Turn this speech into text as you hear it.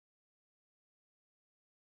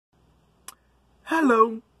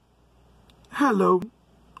Hello, hello.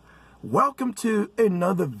 Welcome to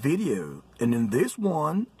another video, and in this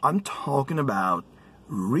one I'm talking about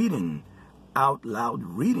reading, out loud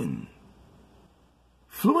reading.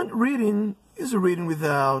 Fluent reading is a reading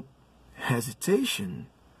without hesitation,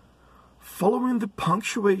 following the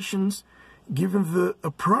punctuations, giving the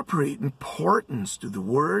appropriate importance to the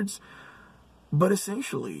words, but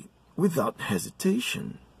essentially without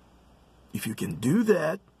hesitation. If you can do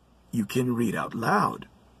that, you can read out loud.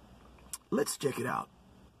 Let's check it out.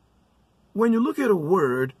 When you look at a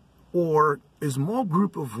word or a small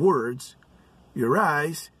group of words, your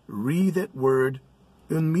eyes read that word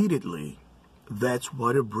immediately. That's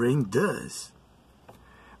what a brain does.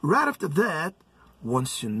 Right after that,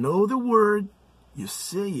 once you know the word, you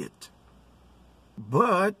say it.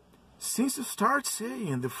 But since you start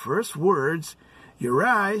saying the first words, your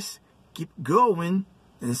eyes keep going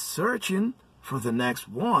and searching for the next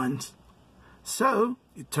ones. So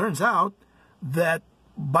it turns out that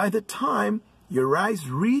by the time your eyes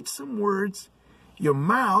read some words, your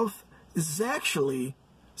mouth is actually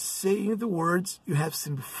saying the words you have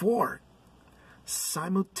seen before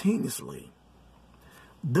simultaneously.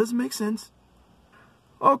 Does it make sense?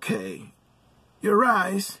 Okay, your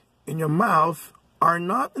eyes and your mouth are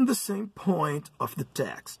not in the same point of the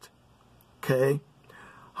text. Okay?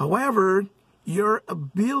 However, your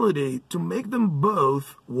ability to make them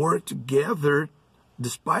both work together,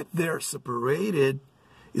 despite they're separated,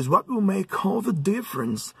 is what will make all the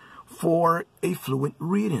difference for a fluent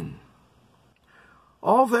reading.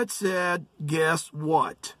 All that said, guess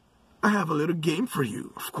what? I have a little game for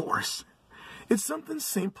you, of course. It's something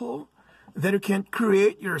simple that you can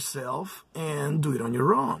create yourself and do it on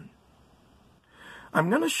your own. I'm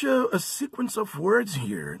going to show a sequence of words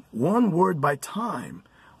here, one word by time.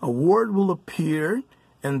 A word will appear,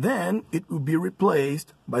 and then it will be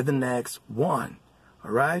replaced by the next one. All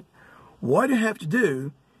right? What you have to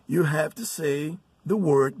do, you have to say the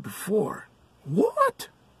word before. What?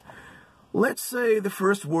 Let's say the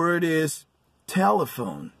first word is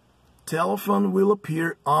telephone. Telephone will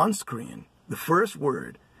appear on screen. The first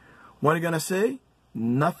word. What are you going to say?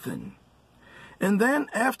 Nothing. And then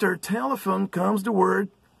after telephone comes the word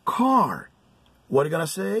car. What are you going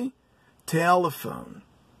to say? Telephone.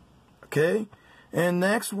 Okay? And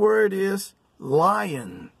next word is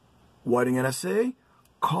lion. What are you going to say?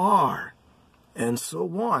 Car. And so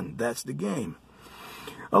on. That's the game.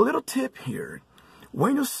 A little tip here.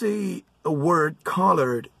 When you see a word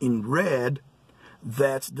colored in red,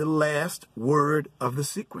 that's the last word of the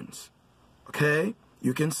sequence. Okay?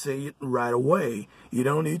 You can say it right away. You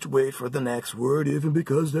don't need to wait for the next word, even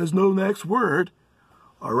because there's no next word.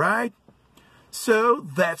 All right? So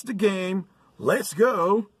that's the game. Let's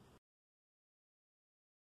go.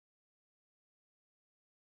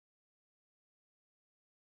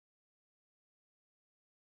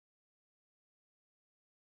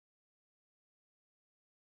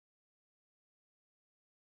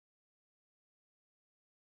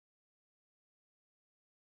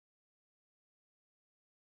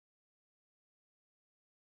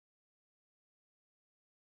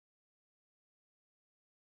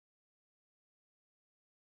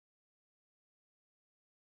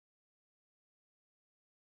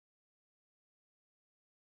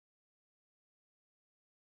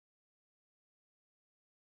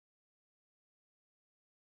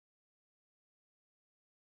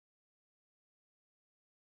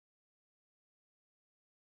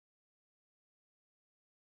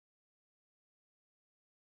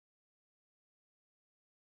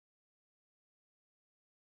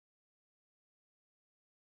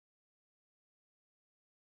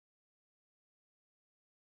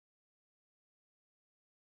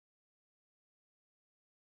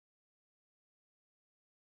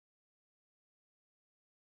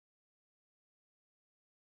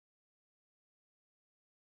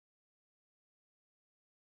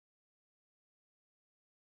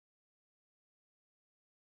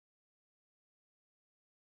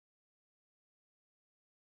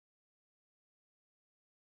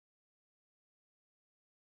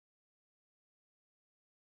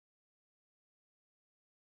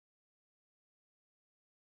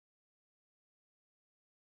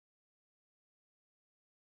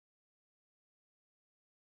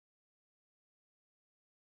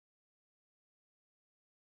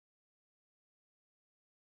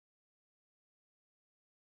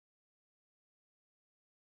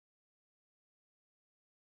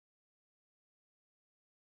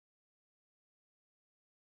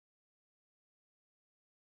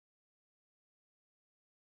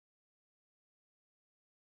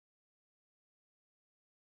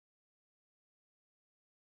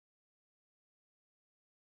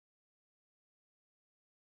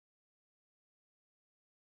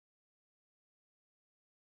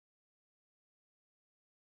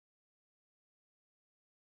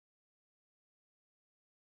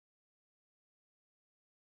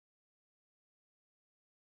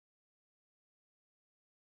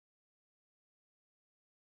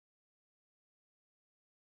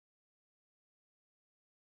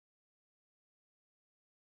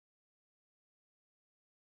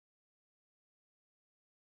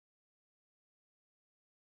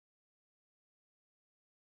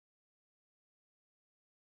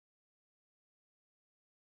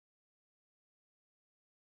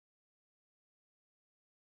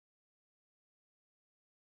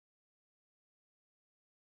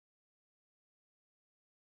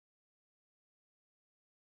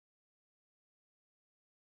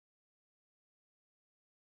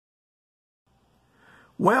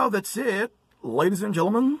 Well, that's it. Ladies and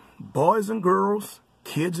gentlemen, boys and girls,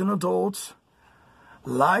 kids and adults,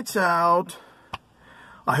 lights out.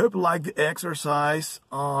 I hope you liked the exercise.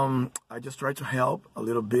 I just tried to help a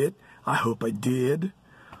little bit. I hope I did.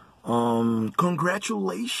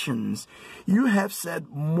 Congratulations. You have said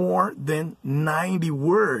more than 90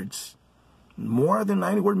 words. More than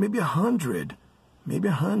 90 words, maybe 100. Maybe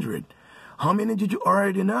 100. How many did you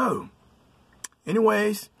already know?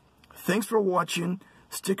 Anyways, thanks for watching.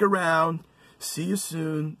 Stick around. See you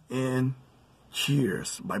soon and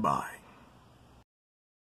cheers. Bye-bye.